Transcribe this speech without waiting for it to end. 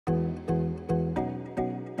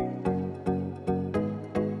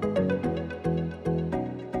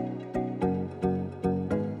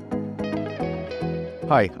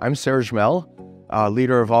Hi, I'm Serge Mel,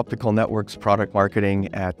 leader of Optical Networks Product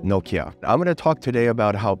Marketing at Nokia. I'm going to talk today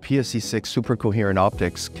about how PSE-6 super coherent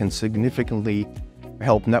optics can significantly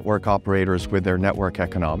help network operators with their network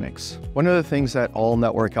economics. One of the things that all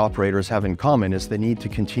network operators have in common is the need to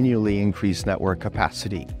continually increase network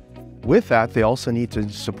capacity. With that, they also need to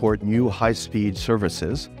support new high-speed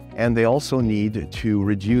services, and they also need to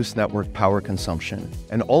reduce network power consumption.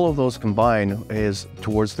 And all of those combined is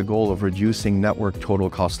towards the goal of reducing network total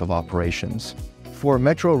cost of operations. For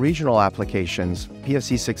metro regional applications,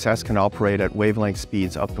 PSE-6s can operate at wavelength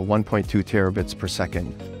speeds up to 1.2 terabits per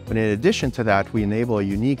second. But in addition to that, we enable a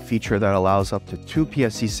unique feature that allows up to 2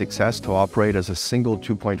 PSE-6s to operate as a single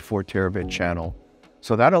 2.4 terabit channel.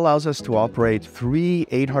 So that allows us to operate 3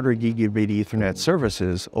 800 gigabit Ethernet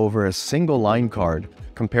services over a single line card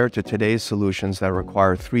compared to today's solutions that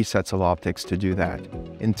require 3 sets of optics to do that.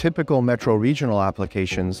 In typical metro regional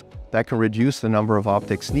applications, that can reduce the number of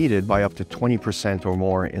optics needed by up to 20% or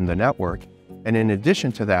more in the network. And in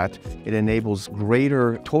addition to that, it enables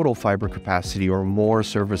greater total fiber capacity or more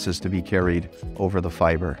services to be carried over the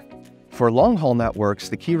fiber. For long-haul networks,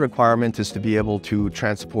 the key requirement is to be able to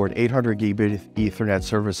transport 800 gigabit Ethernet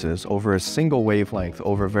services over a single wavelength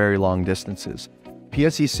over very long distances.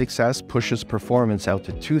 PSE-6s pushes performance out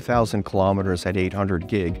to 2,000 kilometers at 800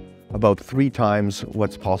 gig, about 3 times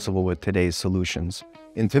what's possible with today's solutions.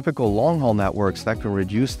 In typical long-haul networks, that can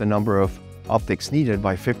reduce the number of optics needed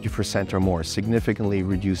by 50% or more, significantly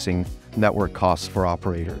reducing network costs for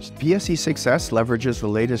operators. PSE-6s leverages the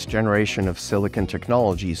latest generation of silicon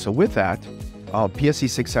technology, so with that,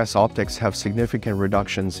 PSE-6s optics have significant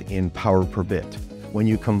reductions in power per bit. When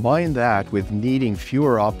you combine that with needing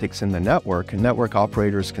fewer optics in the network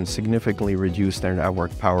operators can significantly reduce their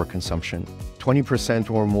network power consumption, 20%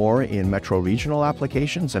 or more in metro regional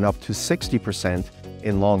applications and up to 60%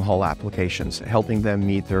 in long-haul applications, helping them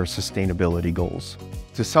meet their sustainability goals.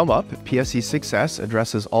 To sum up, PSE-6s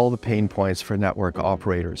addresses all the pain points for network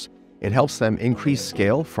operators. It helps them increase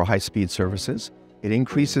scale for high-speed services. It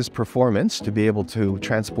increases performance to be able to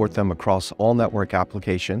transport them across all network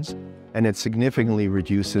applications, and it significantly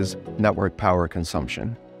reduces network power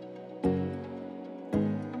consumption.